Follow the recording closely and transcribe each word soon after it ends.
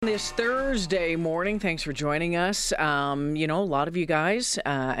this Thursday morning. Thanks for joining us. A lot of you guys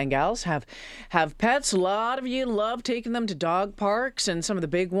and gals have pets. A lot of you love taking them to dog parks, and some of the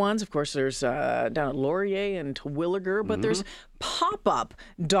big ones, of course, there's down at Laurier and Terwillegar, but there's pop-up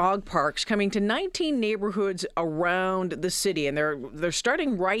dog parks coming to 19 neighborhoods around the city, and they're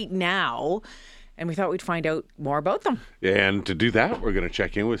starting right now, and we thought we'd find out more about them. And to do that, we're going to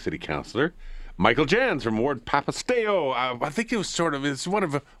check in with City Councillor Michael Janz from Ward Papastew. I think it was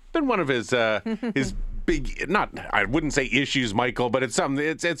been one of his his big, not, I wouldn't say issues, Michael, but it's something.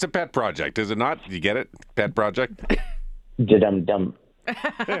 It's a pet project, is it not? You get it? Pet project. Dum.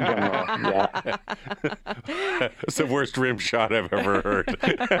 Yeah. It's the worst rim shot I've ever heard.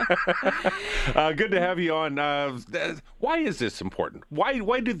 Good to have you on. Why is this important?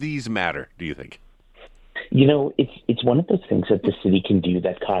 Why do these matter, do you think? You know, it's one of those things that the city can do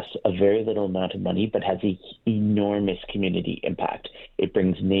that costs a very little amount of money but has an enormous community impact. It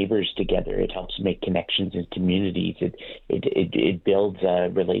brings neighbors together. It helps make connections in communities. It builds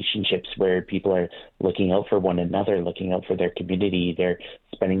relationships where people are looking out for one another, looking out for their community. They're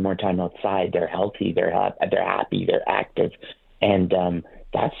spending more time outside. They're healthy. They're happy. They're active, and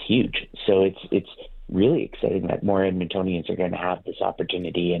that's huge. So it's really exciting that more Edmontonians are going to have this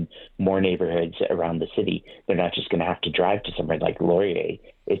opportunity in more neighborhoods around the city. They're not just going to have to drive to somewhere like Laurier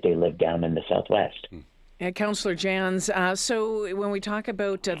if they live down in the southwest. Councillor Janz, so when we talk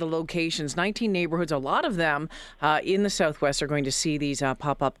about the locations, 19 neighborhoods, a lot of them in the southwest are going to see these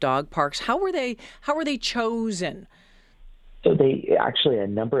pop-up dog parks. How were they chosen? So they actually a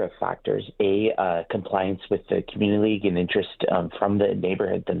number of factors. Compliance with the community league and interest from the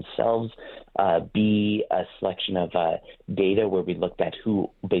neighborhood themselves. B, a selection of data where we looked at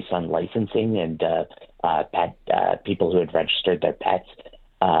who, based on licensing and pet people who had registered their pets.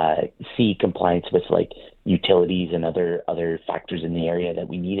 C, compliance with like utilities and other factors in the area that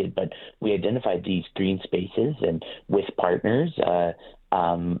we needed. But we identified these green spaces and with partners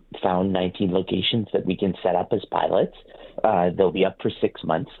found 19 locations that we can set up as pilots. They'll be up for 6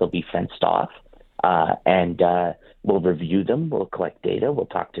 months. They'll be fenced off. And we'll review them. We'll collect data. We'll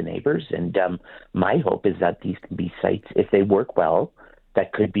talk to neighbors. And my hope is that these can be sites, if they work well,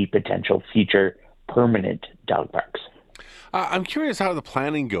 that could be potential future permanent dog parks. I'm curious how the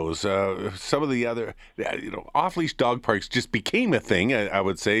planning goes. Some of the other, off-leash dog parks just became a thing, I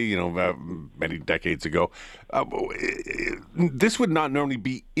would say, many decades ago. This would not normally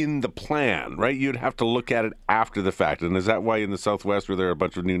be in the plan, right? You'd have to look at it after the fact. And is that why in the Southwest, where there are a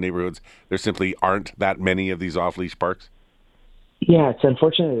bunch of new neighborhoods, there simply aren't that many of these off-leash parks? Yeah, it's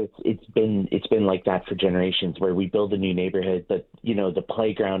unfortunate. It's been like that for generations, where we build a new neighborhood, but the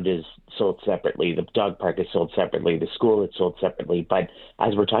playground is sold separately, the dog park is sold separately, the school is sold separately. But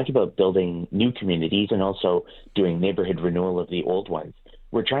as we're talking about building new communities and also doing neighborhood renewal of the old ones,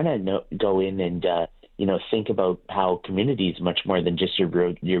 we're trying to go in and think about how community is much more than just your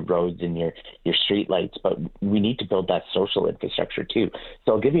roads and your street lights, but we need to build that social infrastructure too.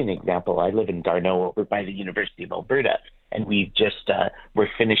 So I'll give you an example. I live in Garneau over by the University of Alberta, and we've just we're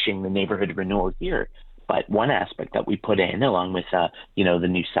finishing the neighborhood renewal here. But one aspect that we put in, along with the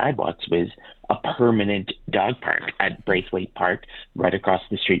new sidewalks, was a permanent dog park at Braithwaite Park, right across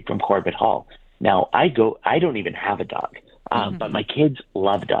the street from Corbett Hall. Now I don't even have a dog, but my kids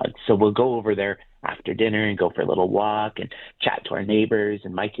love dogs, so we'll go over there after dinner and go for a little walk and chat to our neighbors,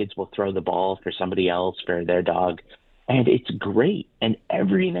 and my kids will throw the ball for somebody else for their dog. And it's great. And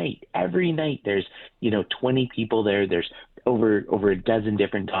every night there's 20 people there. There's over a dozen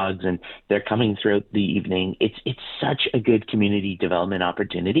different dogs, and they're coming throughout the evening. It's such a good community development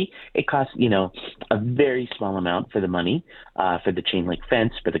opportunity. It costs a very small amount for the money, for the chain link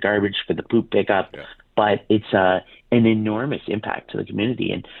fence, for the garbage, for the poop pickup. Yeah. But it's an enormous impact to the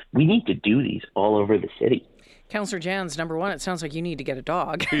community, and we need to do these all over the city. Councillor Janz, number one, it sounds like you need to get a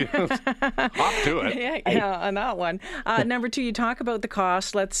dog. Hop to it. Yeah, on that one. Number two, you talk about the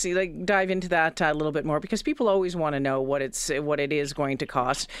cost. Let's see, dive into that a little bit more, because people always want to know what it is going to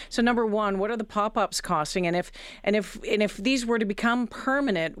cost. So number one, what are the pop-ups costing? And if these were to become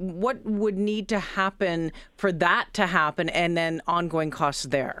permanent, what would need to happen for that to happen, and then ongoing costs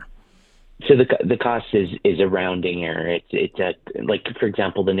there? So the cost is a rounding error. It's like, for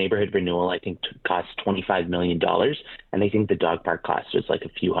example, the neighborhood renewal, I think costs $25 million, and I think the dog park cost was like a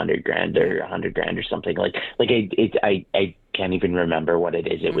few $100,000 or $100,000 or something. I can't even remember what it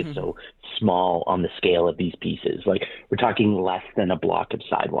is. It was so small on the scale of these pieces. Like, we're talking less than a block of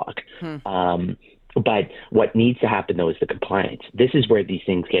sidewalk. But what needs to happen, though, is the compliance. This is where these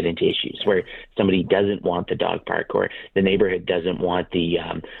things get into issues, where somebody doesn't want the dog park, or the neighborhood doesn't want they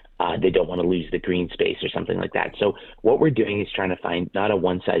don't want to lose the green space or something like that. So what we're doing is trying to find not a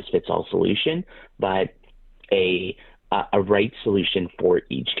one-size-fits-all solution, but a right solution for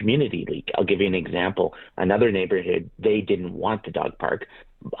each community league. I'll give you an example. Another neighborhood, they didn't want the dog park.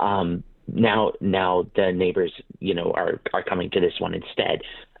 Now the neighbors, are coming to this one instead.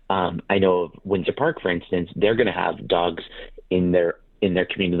 I know of Windsor Park, for instance, they're going to have dogs in their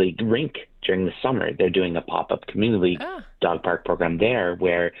community league rink during the summer. They're doing a pop-up community league dog park program there,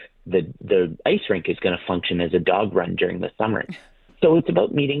 where the ice rink is going to function as a dog run during the summer. So it's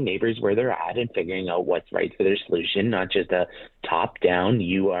about meeting neighbors where they're at and figuring out what's right for their solution, not just a top-down,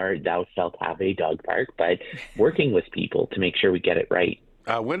 thou shalt have a dog park, but working with people to make sure we get it right.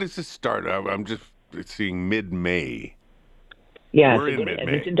 When does this start? I'm just seeing mid-May. Yeah, We're so go in to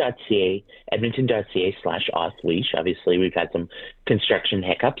mid-May. edmonton.ca/off-leash. Obviously, we've had some construction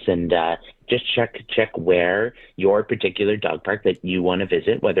hiccups, and just check where your particular dog park that you want to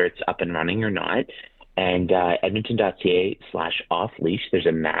visit, whether it's up and running or not. And edmonton.ca/off-leash, there's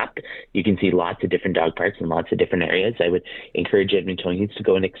a map. You can see lots of different dog parks in lots of different areas. I would encourage Edmontonians to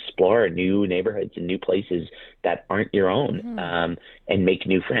go and explore new neighborhoods and new places that aren't your own, and make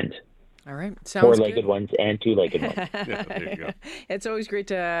new friends. All right. Sounds Four-legged ones and two-legged ones. Yeah, there you go. It's always great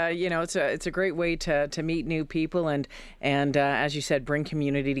to, it's a great way to meet new people and as you said, bring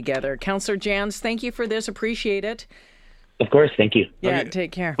community together. Councillor Janz, thank you for this. Appreciate it. Of course. Thank you. Yeah, Okay.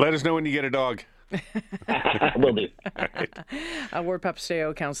 Take care. Uh, Let us know when you get a dog. Will do. Ward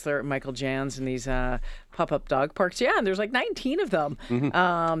papastew, Councillor Michael Janz, and these pop-up dog parks. Yeah, and there's like 19 of them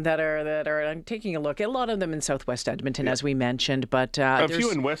that are. I'm taking a look at a lot of them in Southwest Edmonton, as we mentioned, but A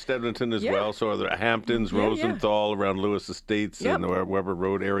few in West Edmonton as well. So there are Hamptons, Rosenthal, around Lewis Estates, and the Weber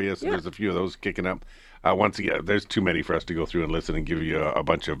Road area. So there's a few of those kicking up. Once again, there's too many for us to go through and listen and give you a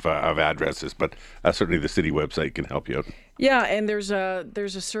bunch of addresses, but certainly the city website can help you out. Yeah, and there's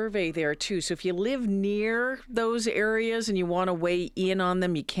a survey there too. So if you live near those areas and you want to weigh in on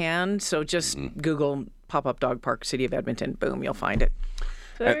them, you can. So just Google pop-up dog park, City of Edmonton. Boom, you'll find it.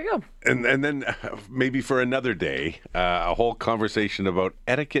 So there you go. And then maybe for another day, a whole conversation about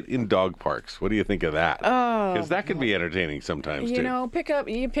etiquette in dog parks. What do you think of that? Oh, because that can be entertaining sometimes too.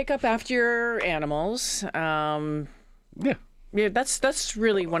 You pick up after your animals. Yeah, that's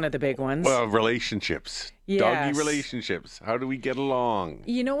really one of the big ones. Well, relationships. Yes. Doggy relationships. How do we get along?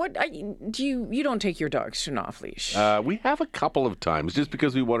 You know what? You don't take your dogs to an off-leash? We have a couple of times, just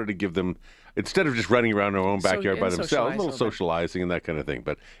because we wanted to give them, instead of just running around our own backyard by themselves, a little socializing and that kind of thing.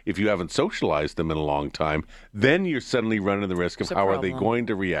 But if you haven't socialized them in a long time, then you're suddenly running the risk of how are they going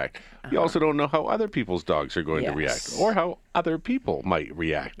to react. You also don't know how other people's dogs are going to react, or how other people might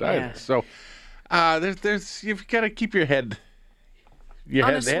react either. So there's you've got to keep your head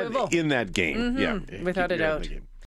in that game. Yeah, without a doubt.